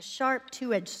 like a sharp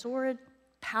two-edged sword,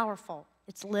 powerful.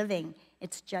 It's living,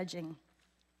 it's judging.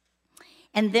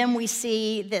 And then we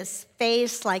see this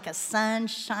face like a sun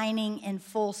shining in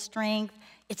full strength.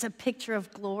 It's a picture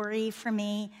of glory for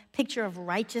me, picture of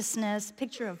righteousness,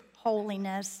 picture of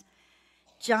holiness.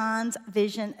 John's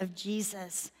vision of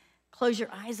Jesus. Close your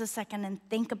eyes a second and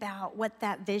think about what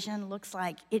that vision looks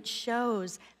like. It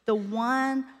shows the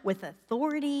one with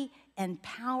authority and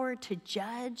power to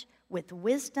judge with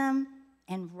wisdom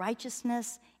and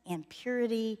righteousness and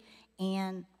purity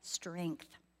and strength.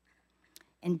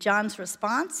 And John's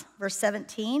response, verse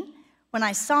 17, when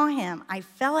I saw him, I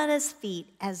fell at his feet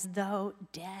as though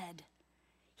dead.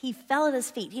 He fell at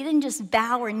his feet. He didn't just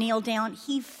bow or kneel down.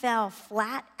 He fell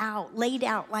flat out, laid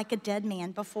out like a dead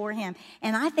man before him.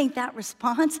 And I think that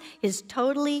response is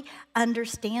totally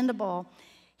understandable.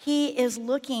 He is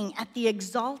looking at the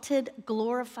exalted,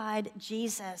 glorified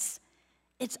Jesus.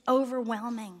 It's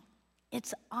overwhelming.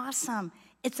 It's awesome.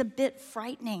 It's a bit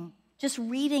frightening. Just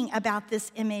reading about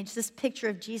this image, this picture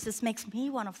of Jesus makes me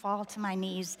want to fall to my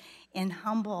knees in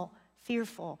humble,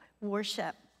 fearful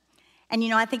worship. And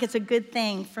I think it's a good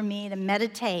thing for me to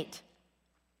meditate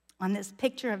on this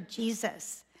picture of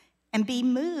Jesus and be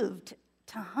moved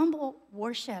to humble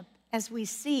worship as we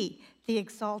see the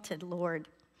exalted Lord.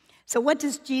 So what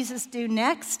does Jesus do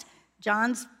next?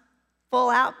 John's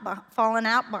fallen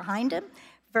out behind him.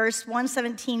 Verse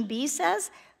 117b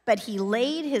says, but he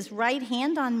laid his right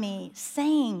hand on me,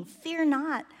 saying, fear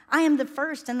not, I am the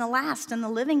first and the last and the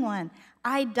living one.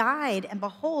 I died, and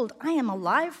behold, I am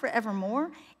alive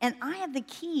forevermore, and I have the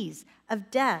keys of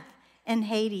death and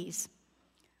Hades.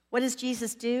 What does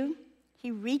Jesus do?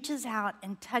 He reaches out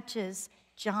and touches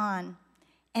John,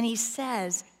 and he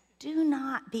says, do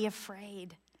not be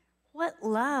afraid. What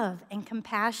love and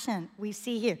compassion we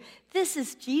see here. This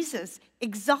is Jesus,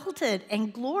 exalted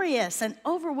and glorious and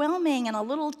overwhelming and a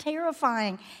little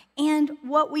terrifying. And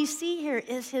what we see here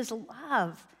is his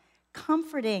love,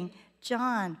 comforting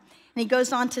John. And he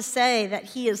goes on to say that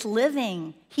he is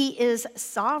living, he is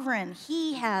sovereign,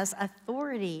 he has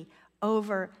authority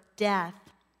over death.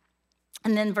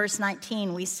 And then verse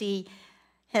 19, we see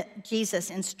Jesus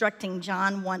instructing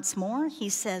John once more. He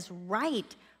says,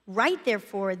 write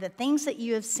therefore the things that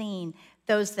you have seen,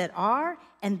 those that are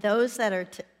and those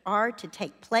that are to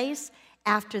take place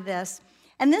after this.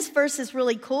 And this verse is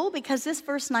really cool because this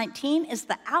verse 19 is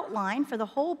the outline for the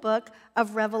whole book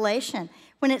of Revelation.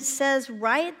 When it says,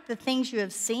 write the things you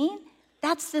have seen,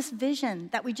 that's this vision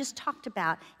that we just talked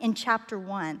about in chapter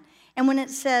 1. And when it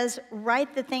says,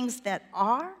 write the things that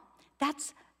are,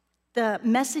 that's the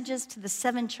messages to the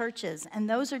 7 churches. And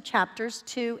those are chapters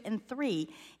 2 and 3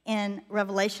 in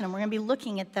Revelation. And we're going to be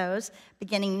looking at those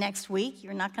beginning next week.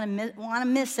 You're not going to want to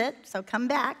miss it, so come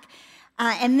back.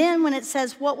 And then when it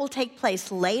says what will take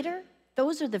place later,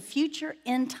 those are the future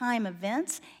end-time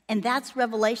events, and that's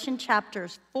Revelation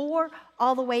chapters 4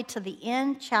 all the way to the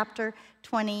end, chapter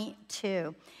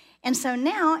 22. And so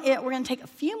now we're going to take a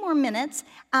few more minutes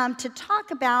to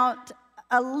talk about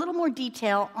a little more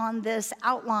detail on this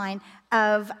outline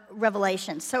of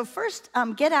Revelation. So first,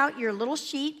 get out your little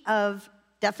sheet of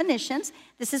definitions.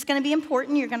 This is going to be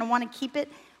important. You're going to want to keep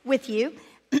it with you.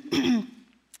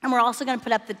 And we're also going to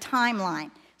put up the timeline.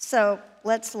 So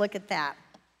let's look at that.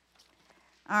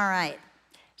 All right.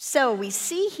 So we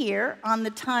see here on the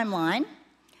timeline,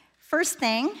 first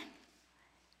thing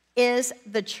is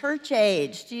the church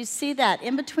age. Do you see that?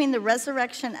 In between the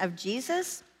resurrection of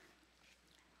Jesus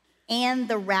and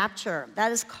the rapture.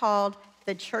 That is called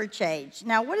the church age.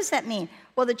 Now, what does that mean?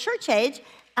 Well, the church age,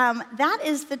 that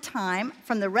is the time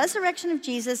from the resurrection of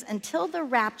Jesus until the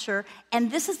rapture,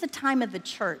 and this is the time of the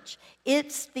church.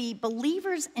 It's the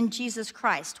believers in Jesus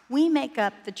Christ. We make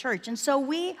up the church, and so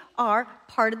we are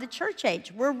part of the church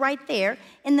age. We're right there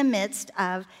in the midst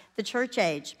of the church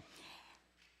age.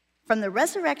 From the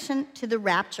resurrection to the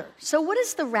rapture. So what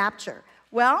is the rapture?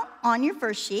 Well, on your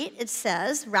verse sheet, it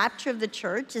says, rapture of the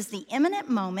church is the imminent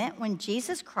moment when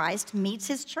Jesus Christ meets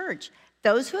his church,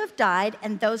 those who have died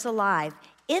and those alive,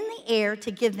 in the air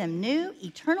to give them new,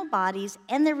 eternal bodies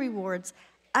and their rewards,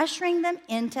 ushering them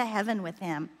into heaven with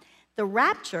him. The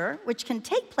rapture, which can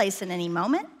take place at any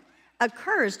moment,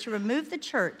 occurs to remove the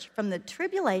church from the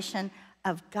tribulation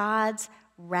of God's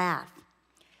wrath.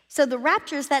 So the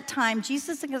rapture is that time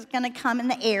Jesus is going to come in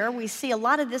the air. We see a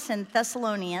lot of this in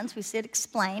Thessalonians. We see it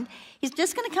explained. He's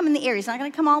just going to come in the air. He's not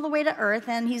going to come all the way to earth,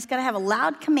 and he's going to have a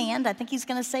loud command. I think he's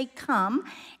going to say, come.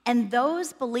 And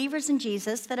those believers in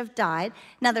Jesus that have died,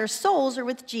 now their souls are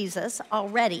with Jesus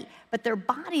already, but their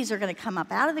bodies are going to come up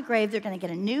out of the grave. They're going to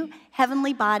get a new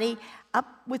heavenly body up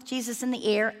with Jesus in the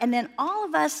air. And then all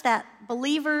of us that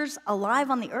believers alive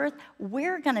on the earth,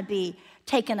 we're going to be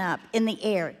taken up in the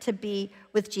air to be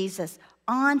with Jesus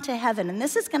on to heaven. And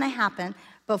this is going to happen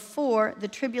before the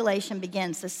tribulation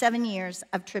begins, the 7 years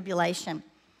of tribulation.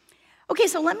 Okay,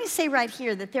 so let me say right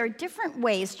here that there are different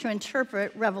ways to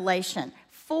interpret Revelation.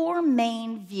 4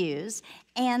 main views,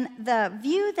 and the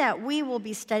view that we will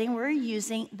be studying, we're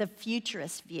using the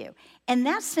futurist view. And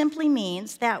that simply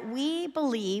means that we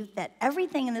believe that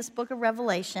everything in this book of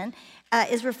Revelation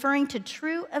is referring to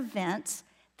true events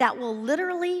that will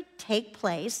literally take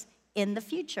place in the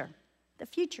future, the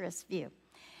futurist view.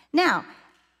 Now,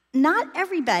 not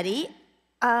everybody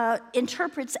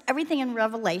interprets everything in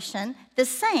Revelation the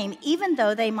same, even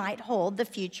though they might hold the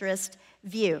futurist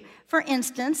view. For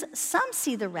instance, some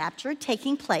see the rapture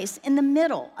taking place in the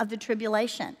middle of the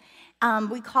tribulation.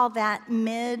 We call that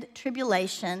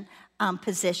mid-tribulation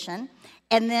position.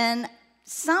 And then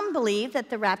some believe that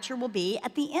the rapture will be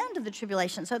at the end of the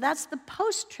tribulation. So that's the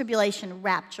post-tribulation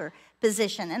rapture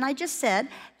position. And I just said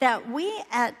that we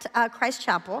at Christ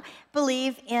Chapel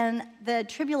believe in the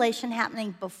tribulation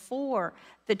happening before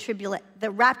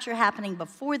the rapture happening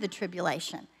before the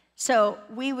tribulation. So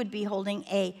we would be holding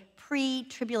a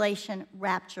pre-tribulation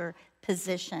rapture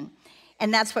position.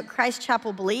 And that's what Christ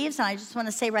Chapel believes. And I just want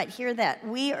to say right here that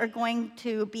we are going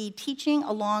to be teaching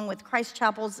along with Christ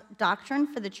Chapel's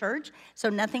doctrine for the church. So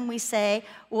nothing we say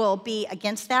will be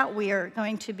against that. We are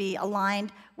going to be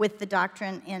aligned with the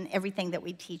doctrine in everything that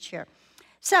we teach here.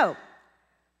 So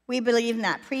we believe in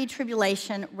that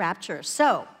pre-tribulation rapture.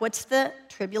 So what's the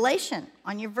tribulation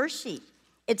on your verse sheet?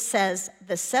 It says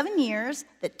the 7 years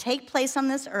that take place on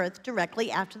this earth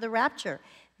directly after the rapture.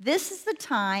 This is the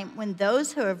time when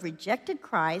those who have rejected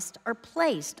Christ are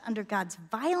placed under God's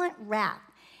violent wrath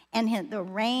and the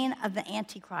reign of the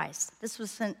Antichrist. This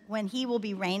was when he will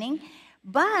be reigning.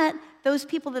 But those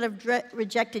people that have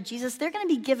rejected Jesus, they're going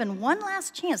to be given one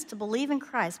last chance to believe in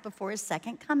Christ before his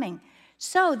second coming.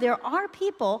 So there are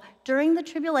people during the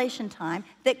tribulation time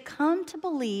that come to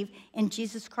believe in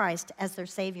Jesus Christ as their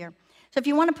Savior. So if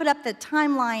you want to put up the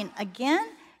timeline again,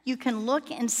 you can look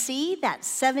and see that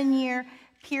 7-year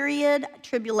period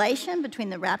tribulation between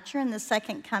the rapture and the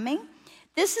second coming.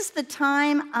 This is the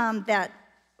time that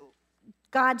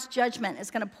God's judgment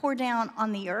is going to pour down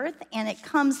on the earth, and it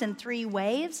comes in 3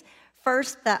 waves.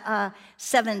 First, the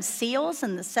 7 seals,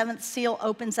 and the 7th seal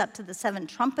opens up to the 7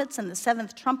 trumpets, and the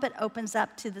 7th trumpet opens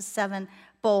up to the 7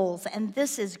 bowls. And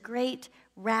this is great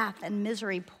wrath and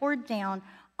misery poured down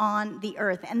on the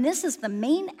earth. And this is the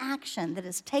main action that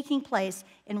is taking place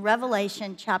in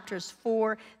Revelation chapters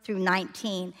 4 through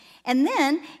 19. And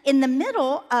then in the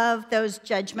middle of those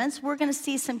judgments, we're going to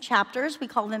see some chapters, we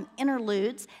call them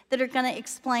interludes, that are going to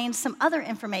explain some other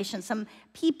information, some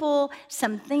people,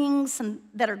 some things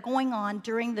that are going on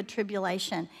during the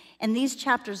tribulation. And these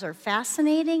chapters are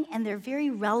fascinating and they're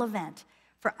very relevant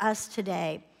for us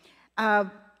today.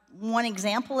 One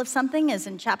example of something is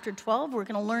in chapter 12, we're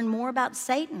going to learn more about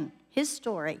Satan, his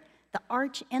story, the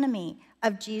arch enemy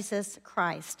of Jesus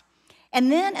Christ. And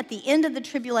then at the end of the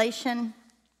tribulation,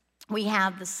 we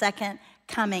have the second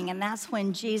coming, and that's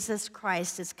when Jesus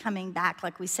Christ is coming back.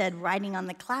 Like we said, riding on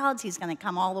the clouds, he's going to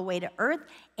come all the way to earth,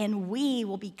 and we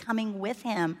will be coming with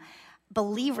him.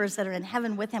 Believers that are in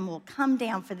heaven with him will come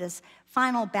down for this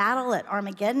final battle at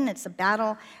Armageddon. It's a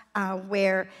battle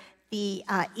where the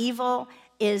evil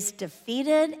is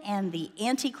defeated, and the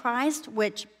Antichrist,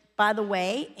 which, by the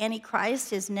way,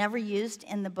 Antichrist is never used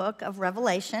in the book of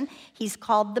Revelation. He's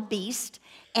called the beast,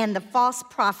 and the false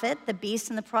prophet, the beast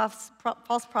and the false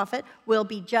prophet, will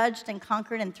be judged and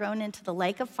conquered and thrown into the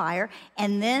lake of fire,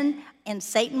 and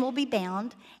Satan will be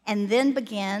bound, and then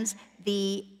begins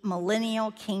the millennial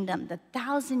kingdom, the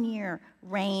 1,000-year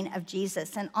reign of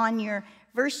Jesus. And on your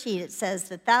verse sheet, it says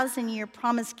the 1,000-year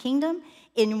promised kingdom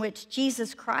in which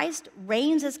Jesus Christ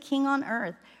reigns as king on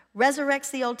earth,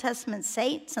 resurrects the Old Testament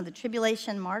saints and the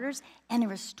tribulation martyrs, and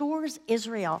restores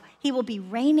Israel. He will be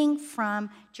reigning from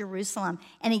Jerusalem,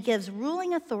 and he gives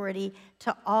ruling authority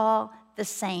to all the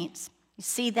saints. You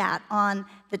see that on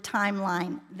the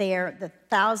timeline there, the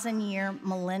 1,000-year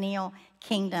millennial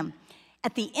kingdom.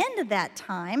 At the end of that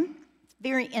time,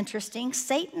 very interesting,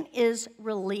 Satan is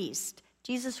released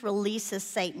Jesus releases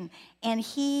Satan, and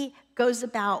he goes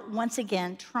about once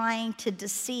again trying to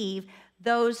deceive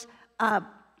those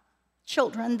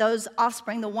children, those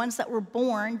offspring, the ones that were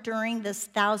born during this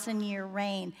 1,000-year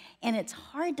reign. And it's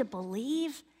hard to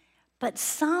believe, but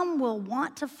some will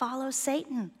want to follow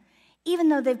Satan. Even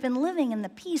though they've been living in the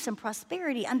peace and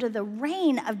prosperity under the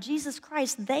reign of Jesus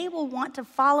Christ, they will want to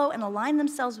follow and align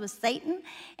themselves with Satan.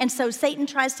 And so Satan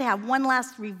tries to have one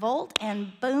last revolt,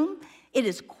 and boom, it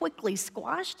is quickly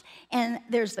squashed. And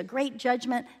there's the great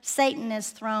judgment. Satan is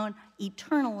thrown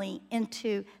eternally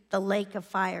into the lake of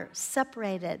fire,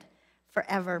 separated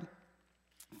forever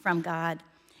from God.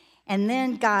 And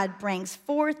then God brings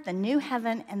forth the new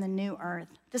heaven and the new earth.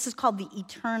 This is called the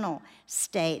eternal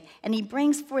state. And he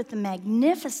brings forth the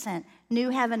magnificent new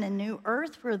heaven and new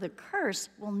earth where the curse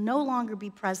will no longer be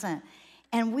present.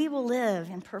 And we will live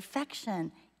in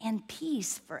perfection and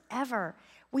peace forever.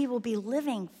 We will be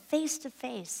living face to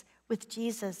face with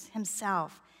Jesus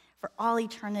himself for all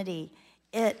eternity.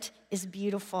 It is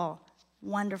beautiful,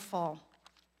 wonderful.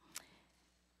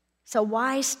 So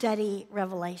why study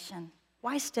Revelation?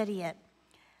 Why study it?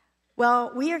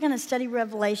 Well, we are going to study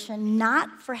Revelation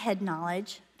not for head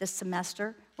knowledge this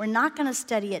semester. We're not going to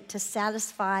study it to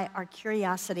satisfy our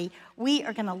curiosity. We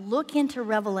are going to look into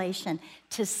Revelation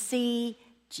to see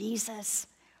Jesus.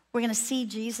 We're going to see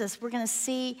Jesus. We're going to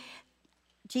see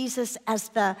Jesus as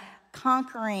the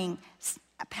conquering,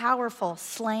 powerful,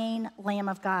 slain Lamb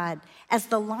of God, as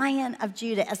the Lion of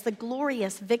Judah, as the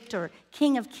glorious victor,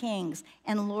 King of kings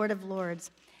and Lord of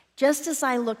lords. Just as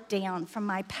I look down from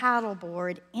my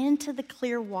paddleboard into the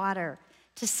clear water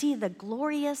to see the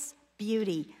glorious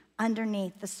beauty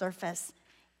underneath the surface,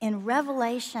 in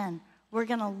Revelation, we're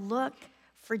going to look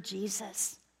for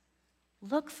Jesus.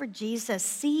 Look for Jesus,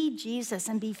 see Jesus,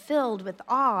 and be filled with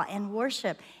awe and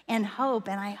worship and hope.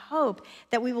 And I hope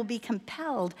that we will be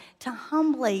compelled to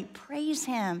humbly praise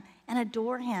him and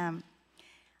adore him.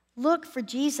 Look for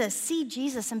Jesus, see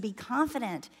Jesus, and be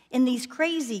confident in these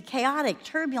crazy, chaotic,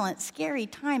 turbulent, scary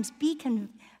times. Be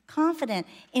confident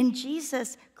in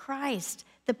Jesus Christ,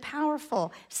 the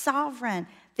powerful, sovereign,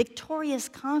 victorious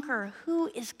conqueror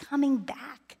who is coming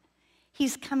back.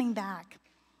 He's coming back.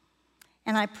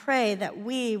 And I pray that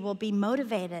we will be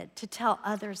motivated to tell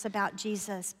others about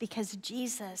Jesus because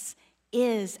Jesus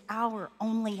is our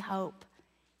only hope.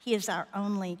 He is our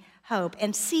only hope.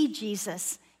 And see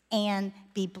Jesus and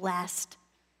be blessed.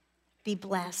 Be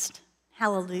blessed.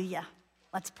 Hallelujah.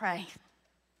 Let's pray.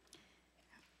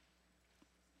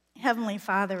 Heavenly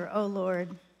Father, oh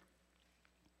Lord,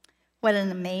 what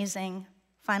an amazing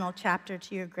final chapter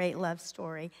to your great love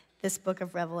story this book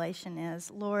of Revelation is.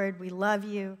 Lord, we love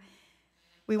you.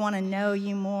 We want to know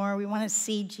you more. We want to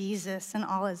see Jesus in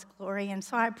all his glory. And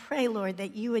so I pray, Lord,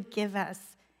 that you would give us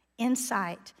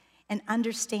insight and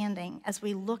understanding as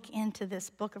we look into this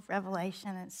book of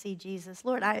Revelation and see Jesus.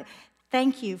 Lord, I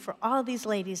thank you for all these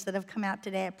ladies that have come out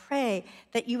today. I pray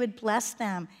that you would bless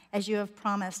them as you have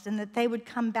promised and that they would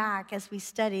come back as we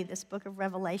study this book of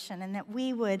Revelation and that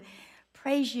we would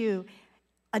praise you,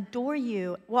 adore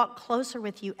you, walk closer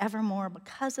with you evermore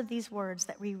because of these words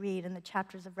that we read in the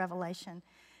chapters of Revelation.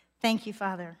 Thank you,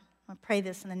 Father. I pray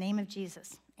this in the name of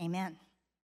Jesus. Amen.